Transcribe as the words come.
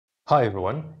Hi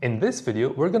everyone, in this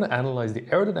video we're going to analyze the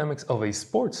aerodynamics of a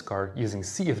sports car using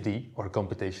CFD or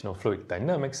computational fluid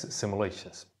dynamics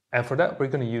simulations. And for that we're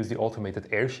going to use the automated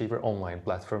AirShaper online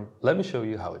platform. Let me show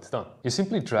you how it's done. You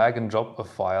simply drag and drop a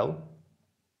file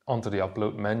onto the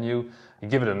upload menu, you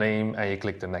give it a name and you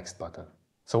click the next button.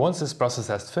 So once this process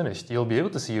has finished, you'll be able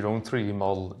to see your own 3D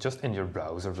model just in your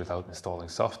browser without installing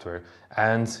software,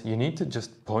 and you need to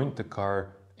just point the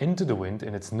car into the wind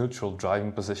in its neutral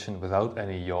driving position without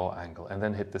any yaw angle, and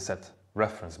then hit the set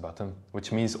reference button,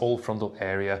 which means all frontal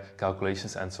area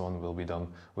calculations and so on will be done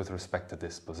with respect to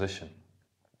this position.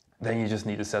 Then you just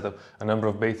need to set up a number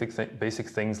of basic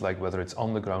things like whether it's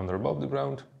on the ground or above the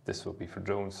ground. This will be for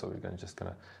drones, so we're just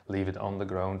gonna leave it on the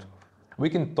ground. We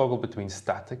can toggle between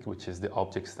static, which is the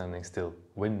object standing still,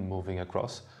 wind moving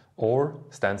across, or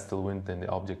standstill wind and the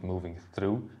object moving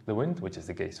through the wind, which is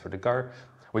the case for the car,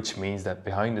 which means that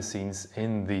behind the scenes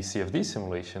in the CFD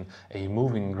simulation, a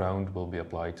moving ground will be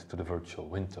applied to the virtual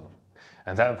wind tunnel.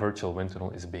 And that virtual wind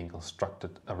tunnel is being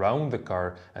constructed around the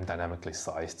car and dynamically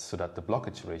sized so that the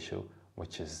blockage ratio,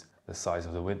 which is the size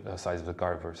of the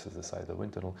car versus the size of the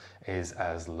wind tunnel, is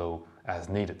as low as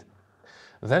needed.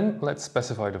 Then let's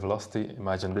specify the velocity.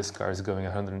 Imagine this car is going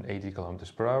 180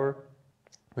 kilometers per hour.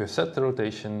 We have set the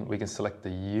rotation. We can select the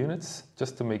units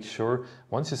just to make sure.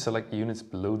 Once you select units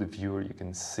below the viewer, you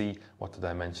can see what the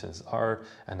dimensions are,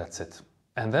 and that's it.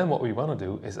 And then what we want to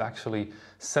do is actually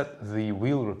set the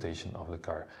wheel rotation of the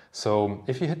car. So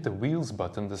if you hit the wheels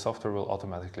button, the software will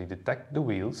automatically detect the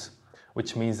wheels,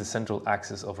 which means the central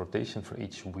axis of rotation for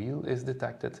each wheel is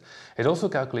detected. It also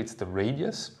calculates the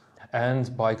radius,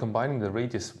 and by combining the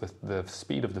radius with the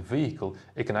speed of the vehicle,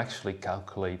 it can actually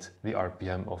calculate the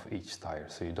RPM of each tire,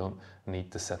 so you don't need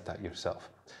to set that yourself.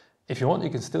 If you want, you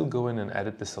can still go in and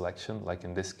edit the selection, like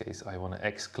in this case, I want to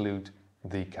exclude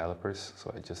the calipers,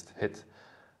 so I just hit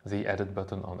the edit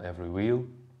button on every wheel.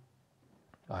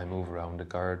 I move around the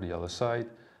car the other side,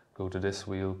 go to this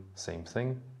wheel, same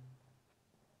thing.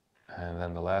 And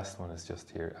then the last one is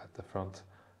just here at the front.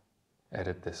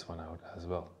 Edit this one out as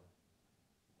well.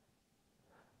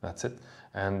 That's it.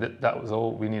 And that was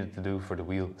all we needed to do for the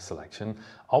wheel selection.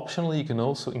 Optionally, you can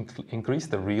also increase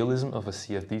the realism of a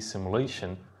CFD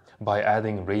simulation by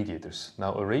adding radiators.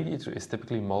 Now, a radiator is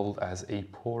typically modeled as a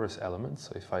porous element.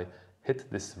 So if I hit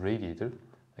this radiator,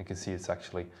 you can see it's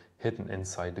actually hidden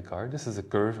inside the car. This is a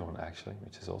curved one actually,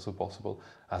 which is also possible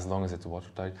as long as it's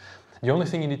watertight. The only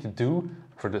thing you need to do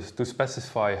for this, to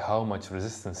specify how much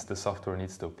resistance the software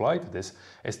needs to apply to this,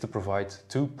 is to provide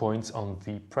 2 points on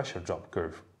the pressure drop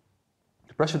curve.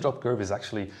 The pressure drop curve is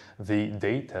actually the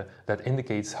data that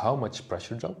indicates how much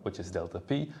pressure drop, which is delta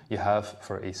P, you have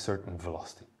for a certain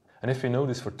velocity. And if you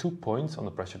notice, for 2 points on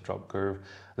the pressure drop curve,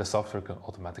 the software can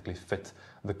automatically fit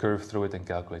the curve through it and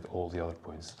calculate all the other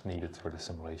points needed for the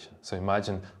simulation. So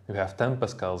imagine you have 10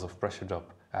 pascals of pressure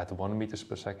drop at 1 meters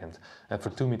per second, and for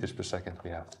 2 meters per second we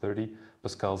have 30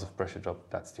 pascals of pressure drop.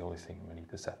 That's the only thing we need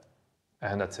to set.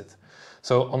 And that's it.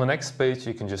 So on the next page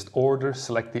you can just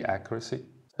select the accuracy.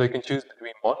 So you can choose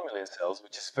between 1 million cells,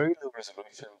 which is very low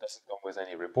resolution, doesn't come with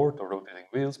any report or rotating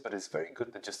wheels, but it's very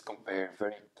good to just compare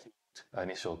very cute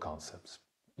initial concepts.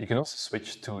 You can also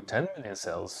switch to 10 million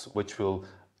cells, which will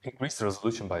increase the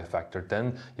resolution by a factor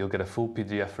 10. You'll get a full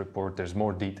PDF report. There's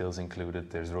more details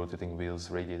included. There's rotating wheels,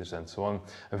 radiators, and so on.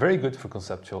 Very good for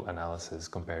conceptual analysis,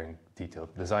 comparing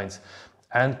detailed designs.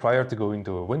 And prior to going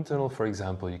to a wind tunnel, for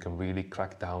example, you can really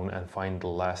crack down and find the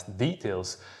last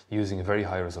details using very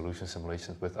high resolution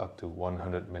simulations with up to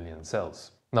 100 million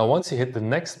cells. Now, once you hit the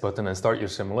next button and start your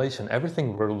simulation,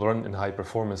 everything will run in high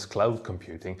performance cloud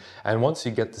computing. And once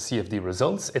you get the CFD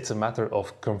results, it's a matter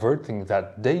of converting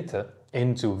that data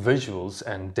into visuals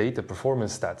and data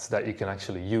performance stats that you can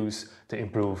actually use to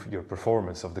improve your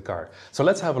performance of the car. So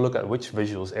let's have a look at which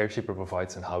visuals AirShaper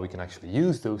provides and how we can actually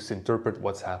use those to interpret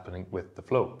what's happening with the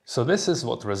flow. So this is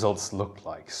what the results look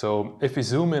like. So if we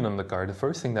zoom in on the car, the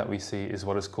first thing that we see is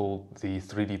what is called the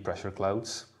 3D pressure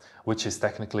clouds, which is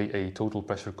technically a total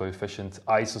pressure coefficient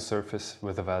isosurface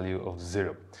with a value of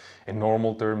 0. In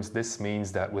normal terms, this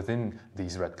means that within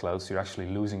these red clouds, you're actually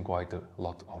losing quite a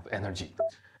lot of energy.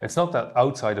 It's not that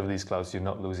outside of these clouds you're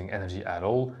not losing energy at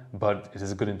all, but it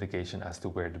is a good indication as to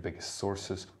where the biggest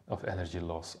sources of energy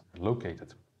loss are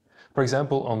located. For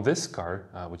example, on this car,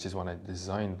 which is one I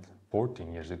designed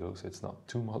 14 years ago, so it's not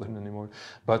too modern anymore,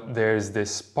 but there's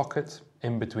this pocket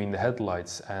in between the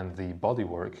headlights and the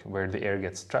bodywork where the air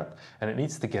gets trapped and it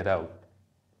needs to get out.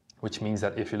 Which means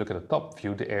that if you look at the top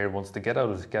view, the air wants to get out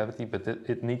of the cavity, but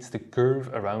it needs to curve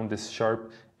around this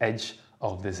sharp edge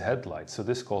of this headlight. So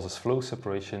this causes flow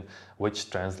separation,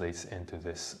 which translates into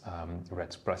this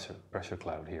red pressure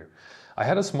cloud here. I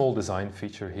had a small design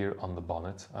feature here on the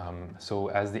bonnet. So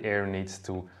as the air needs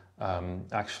to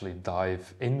actually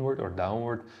dive inward or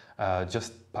downward,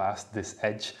 just past this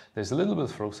edge, there's a little bit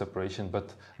of flow separation,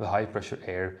 but the high pressure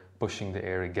air pushing the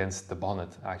air against the bonnet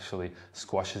actually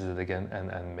squashes it again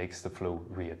and makes the flow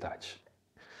reattach.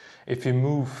 If you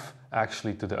move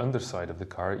actually to the underside of the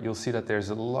car, you'll see that there's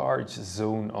a large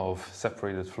zone of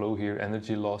separated flow here,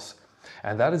 energy loss,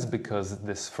 and that is because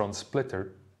this front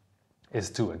splitter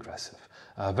is too aggressive.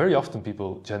 Very often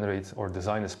people generate or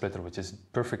design a splitter which is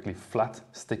perfectly flat,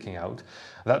 sticking out.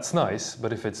 That's nice,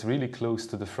 but if it's really close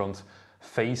to the front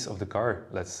face of the car,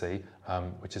 let's say,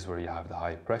 which is where you have the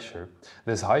high pressure,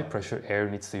 this high pressure air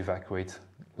needs to evacuate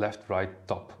left, right,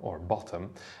 top or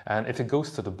bottom. And if it goes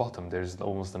to the bottom, there's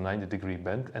almost a 90-degree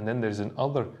bend, and then there's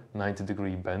another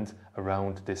 90-degree bend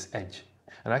around this edge.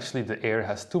 And actually the air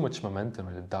has too much momentum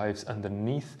and it dives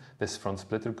underneath this front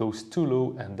splitter, goes too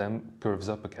low and then curves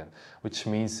up again, which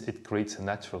means it creates a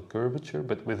natural curvature,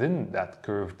 but within that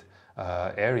curved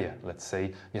area, let's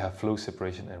say, you have flow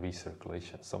separation and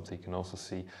recirculation, something you can also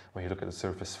see when you look at the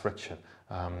surface friction.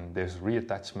 There's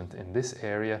reattachment in this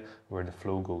area where the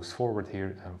flow goes forward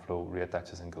here and flow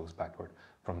reattaches and goes backward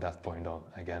from that point on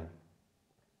again.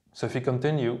 So if you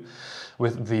continue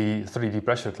with the 3D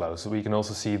pressure clouds, we can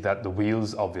also see that the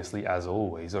wheels, obviously, as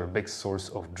always, are a big source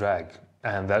of drag.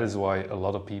 And that is why a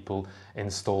lot of people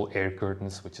install air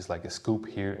curtains, which is like a scoop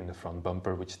here in the front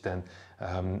bumper, which then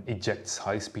ejects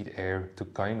high-speed air to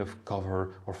kind of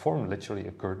cover or form literally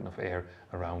a curtain of air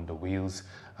around the wheels.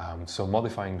 So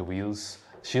modifying the wheels,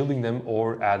 shielding them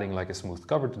or adding like a smooth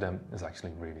cover to them is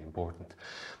actually really important.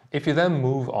 If you then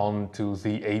move on to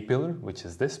the A-pillar, which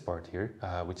is this part here,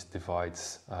 which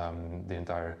divides the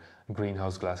entire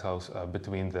greenhouse glasshouse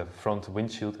between the front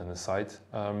windshield and the side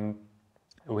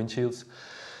windshields.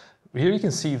 Here you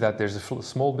can see that there's a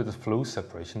small bit of flow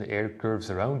separation. The air curves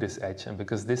around this edge, and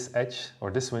because this edge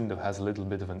or this window has a little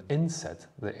bit of an inset,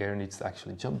 the air needs to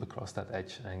actually jump across that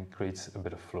edge and creates a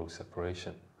bit of flow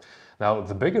separation. Now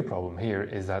the bigger problem here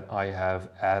is that I have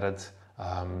added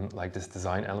like this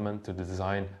design element to the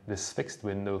design this fixed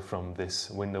window from this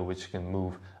window which can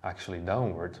move actually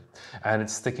downward, and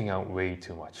it's sticking out way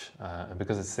too much. And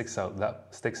because it sticks out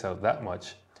that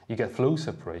much, you get flow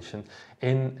separation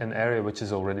in an area which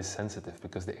is already sensitive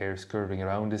because the air is curving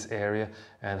around this area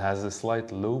and has a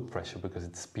slight low pressure because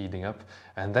it's speeding up,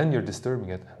 and then you're disturbing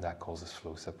it and that causes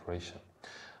flow separation.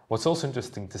 What's also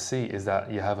interesting to see is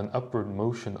that you have an upward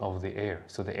motion of the air.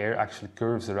 So the air actually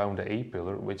curves around the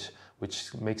A-pillar, which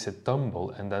makes it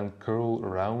tumble and then curl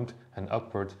around and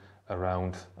upward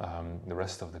around the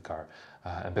rest of the car.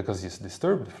 And because you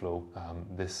disturb the flow,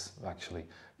 this actually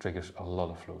triggers a lot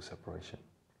of flow separation.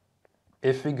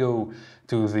 If we go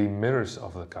to the mirrors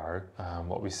of the car,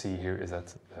 what we see here is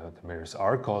that the mirrors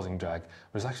are causing drag,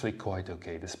 but it's actually quite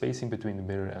okay. The spacing between the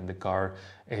mirror and the car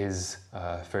is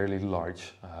fairly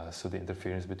large, so the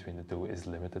interference between the two is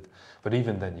limited. But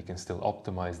even then, you can still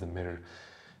optimize the mirror,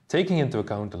 taking into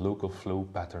account the local flow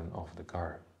pattern of the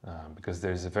car. Because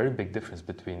there's a very big difference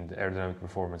between the aerodynamic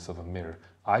performance of a mirror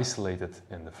isolated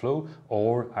in the flow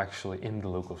or actually in the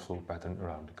local flow pattern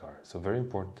around the car. So very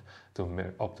important to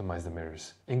optimize the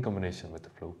mirrors in combination with the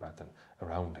flow pattern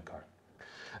around the car.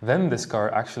 Then this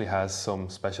car actually has some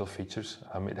special features.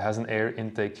 It has an air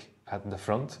intake at the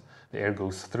front. The air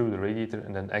goes through the radiator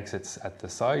and then exits at the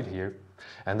side here.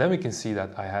 And then we can see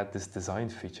that I had this design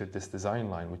feature, this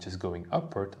design line, which is going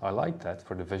upward. I like that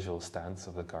for the visual stance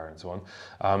of the car and so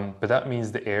on. But that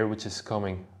means the air which is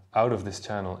coming out of this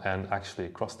channel and actually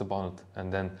across the bonnet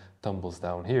and then tumbles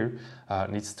down here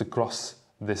needs to cross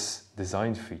this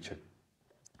design feature.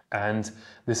 And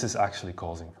this is actually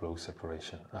causing flow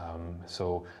separation.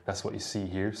 So that's what you see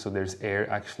here. So there's air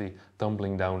actually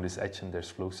tumbling down this edge and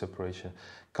there's flow separation.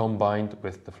 Combined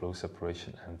with the flow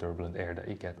separation and turbulent air that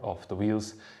you get off the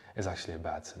wheels is actually a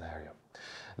bad scenario.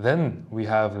 Then we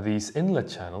have these inlet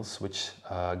channels which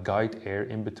guide air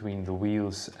in between the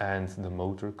wheels and the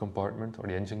motor compartment or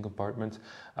the engine compartment,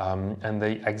 and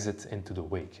they exit into the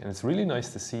wake. And it's really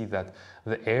nice to see that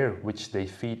the air which they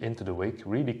feed into the wake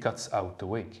really cuts out the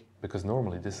wake, because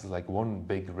normally this is like one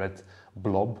big red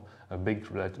blob, a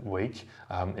big red wake.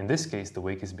 In this case, the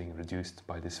wake is being reduced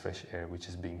by this fresh air which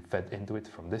is being fed into it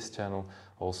from this channel,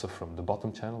 also from the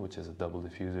bottom channel, which is a double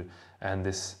diffuser, and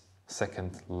this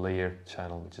second layer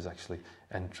channel which is actually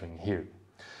entering here.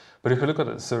 But if you look at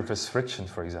the surface friction,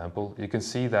 for example, you can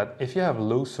see that if you have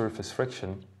low surface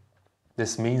friction,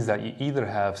 This means that you either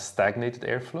have stagnated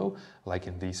airflow, like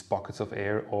in these pockets of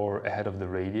air or ahead of the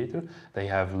radiator. They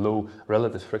have low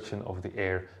relative friction of the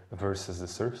air versus the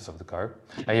surface of the car.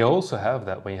 And you also have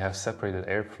that when you have separated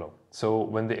airflow. So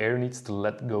when the air needs to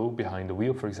let go behind the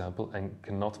wheel, for example, and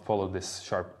cannot follow this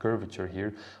sharp curvature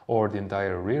here, or the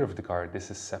entire rear of the car, this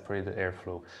is separated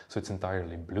airflow. So it's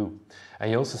entirely blue.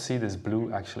 And you also see this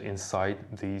blue actually inside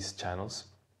these channels.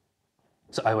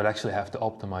 So I would actually have to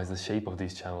optimize the shape of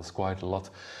these channels quite a lot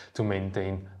to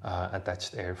maintain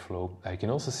attached airflow. You can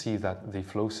also see that the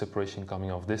flow separation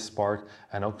coming off this part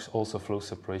and also flow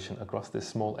separation across this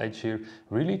small edge here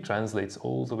really translates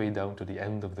all the way down to the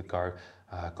end of the car,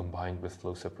 combined with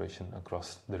flow separation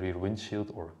across the rear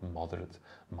windshield, or moderate,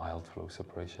 mild flow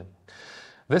separation.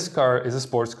 This car is a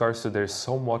sports car, so there's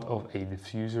somewhat of a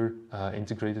diffuser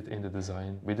integrated in the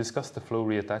design. We discussed the flow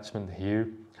reattachment here,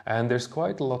 and there's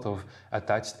quite a lot of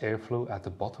attached airflow at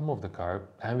the bottom of the car,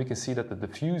 and we can see that the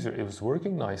diffuser is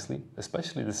working nicely,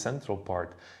 especially the central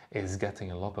part is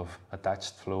getting a lot of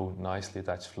attached flow, nicely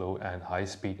attached flow and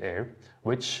high-speed air,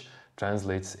 which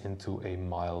translates into a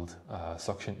mild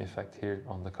suction effect here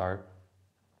on the car.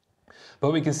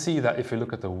 But we can see that if you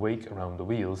look at the wake around the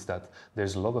wheels, that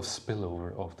there's a lot of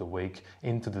spillover of the wake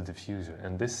into the diffuser,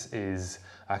 and this is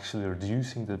actually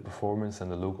reducing the performance and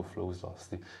the local flow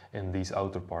velocity in these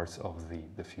outer parts of the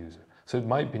diffuser. So it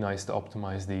might be nice to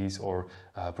optimize these, or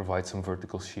provide some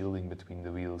vertical shielding between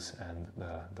the wheels and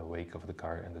the wake of the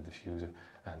car and the diffuser,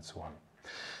 and so on.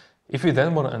 If we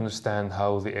then want to understand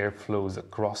how the air flows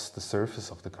across the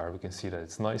surface of the car, we can see that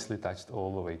it's nicely attached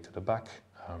all the way to the back.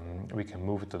 We can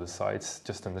move it to the sides,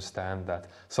 just understand that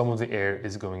some of the air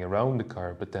is going around the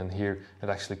car, but then here it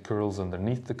actually curls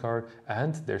underneath the car,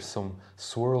 and there's some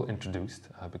swirl introduced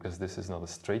because this is not a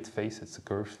straight face, it's a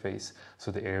curved face,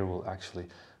 so the air will actually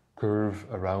curve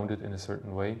around it in a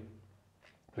certain way.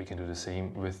 We can do the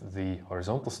same with the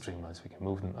horizontal streamlines. We can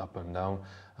move them up and down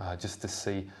just to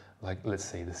say, like, let's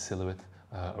say the silhouette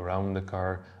around the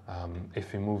car.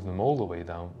 If we move them all the way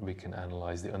down, we can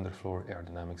analyze the underfloor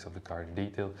aerodynamics of the car in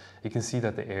detail. You can see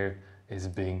that the air is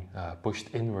being pushed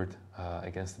inward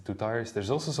against the two tires. There's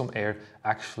also some air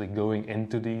actually going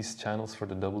into these channels for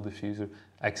the double diffuser,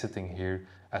 exiting here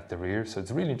at the rear. So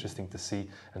it's really interesting to see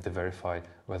and to verify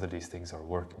whether these things are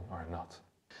working or not.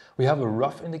 We have a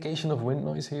rough indication of wind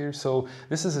noise here. So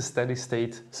this is a steady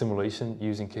state simulation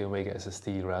using K-Omega SST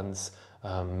RANS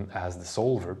as the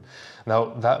solver. Now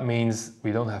that means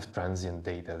we don't have transient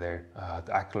data there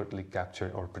to accurately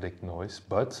capture or predict noise,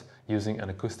 but using an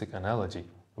acoustic analogy,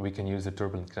 we can use the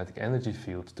turbulent kinetic energy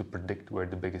field to predict where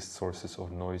the biggest sources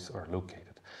of noise are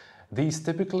located. These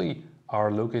typically are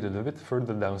located a bit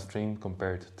further downstream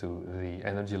compared to the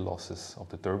energy losses of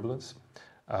the turbulence.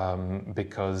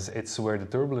 Because it's where the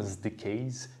turbulence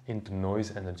decays into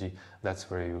noise energy, that's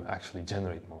where you actually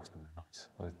generate most of the noise.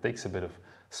 So it takes a bit of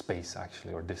space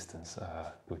actually, or distance,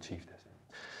 to achieve this.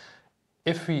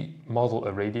 If we model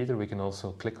a radiator, we can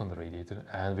also click on the radiator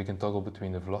and we can toggle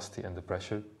between the velocity and the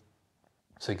pressure.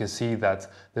 So you can see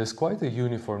that there's quite a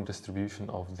uniform distribution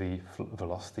of the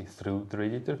velocity through the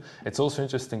radiator. It's also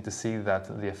interesting to see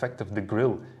that the effect of the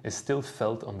grille is still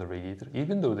felt on the radiator,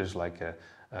 even though there's like a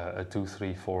 2,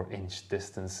 3, 4 inch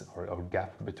distance or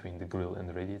gap between the grille and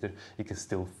the radiator. You can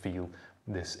still feel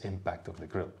this impact of the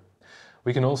grille.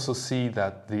 We can also see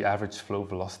that the average flow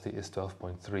velocity is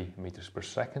 12.3 meters per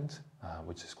second,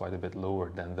 which is quite a bit lower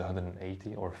than the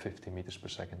 180 or 50 meters per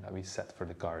second that we set for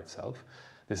the car itself.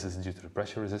 This is due to the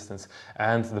pressure resistance,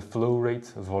 and the flow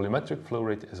rate, the volumetric flow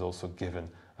rate, is also given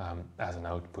as an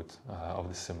output of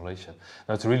the simulation.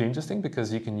 Now it's really interesting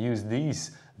because you can use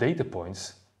these data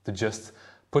points to just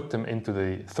put them into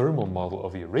the thermal model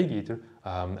of your radiator,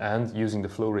 and using the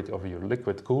flow rate of your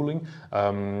liquid cooling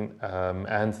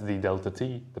and the delta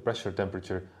T, the pressure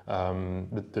temperature,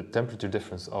 the temperature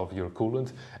difference of your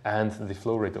coolant, and the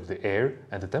flow rate of the air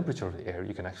and the temperature of the air,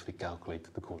 you can actually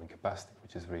calculate the cooling capacity,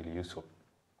 which is really useful.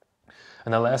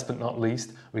 And then last but not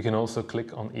least, we can also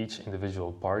click on each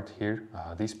individual part here.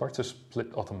 These parts are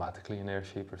split automatically in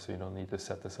AirShaper, so you don't need to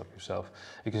set this up yourself.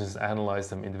 You can just analyze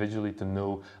them individually to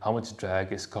know how much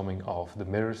drag is coming off the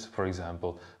mirrors, for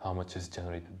example, how much is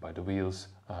generated by the wheels,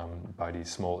 by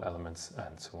these small elements,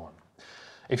 and so on.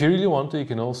 If you really want to, you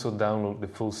can also download the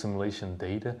full simulation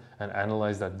data and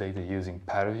analyze that data using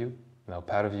ParaView. Now,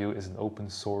 ParaView is an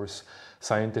open source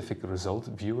scientific result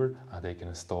viewer they can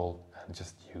install and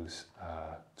just use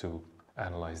to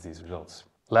analyze these results.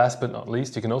 Last but not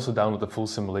least, you can also download the full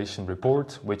simulation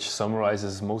report, which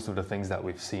summarizes most of the things that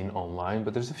we've seen online,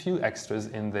 but there's a few extras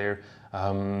in there,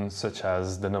 such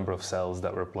as the number of cells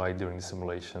that were applied during the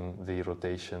simulation, the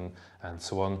rotation, and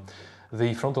so on.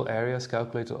 The frontal area is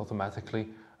calculated automatically,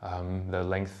 the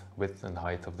length, width and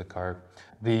height of the car.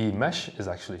 The mesh is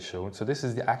actually shown, so this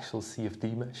is the actual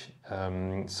CFD mesh.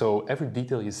 So every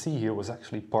detail you see here was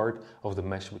actually part of the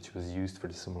mesh which was used for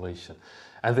the simulation.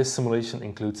 And this simulation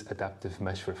includes adaptive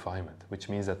mesh refinement, which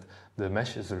means that the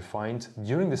mesh is refined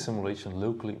during the simulation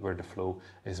locally where the flow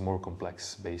is more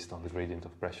complex based on the gradient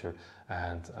of pressure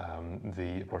and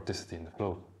the vorticity in the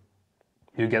flow.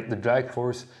 You get the drag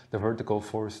force, the vertical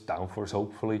force, downforce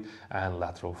hopefully, and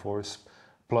lateral force,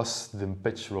 plus the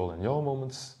pitch, roll and yaw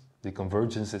moments. The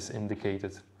convergence is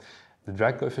indicated. The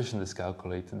drag coefficient is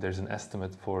calculated. There's an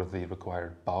estimate for the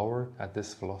required power at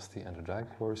this velocity and the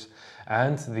drag force.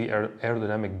 And the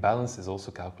aerodynamic balance is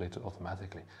also calculated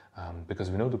automatically. Because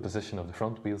we know the position of the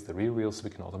front wheels, the rear wheels, we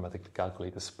can automatically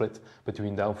calculate the split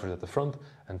between downforce at the front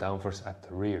and downforce at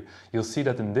the rear. You'll see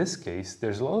that in this case,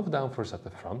 there's a lot of downforce at the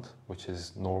front, which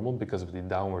is normal because of the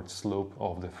downward slope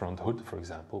of the front hood, for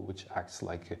example, which acts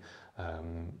like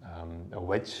a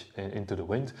wedge into the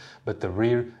wind, but the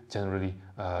rear generally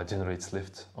generates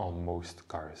lift on most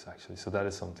cars actually. So that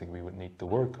is something we would need to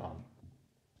work on.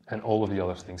 And all of the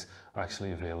other things are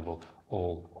actually available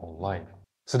all online.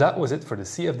 So that was it for the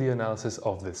CFD analysis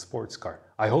of this sports car.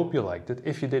 I hope you liked it.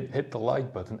 If you did, hit the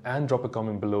like button and drop a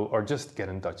comment below, or just get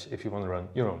in touch if you want to run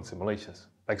your own simulations.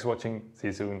 Thanks for watching. See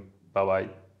you soon. Bye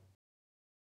bye.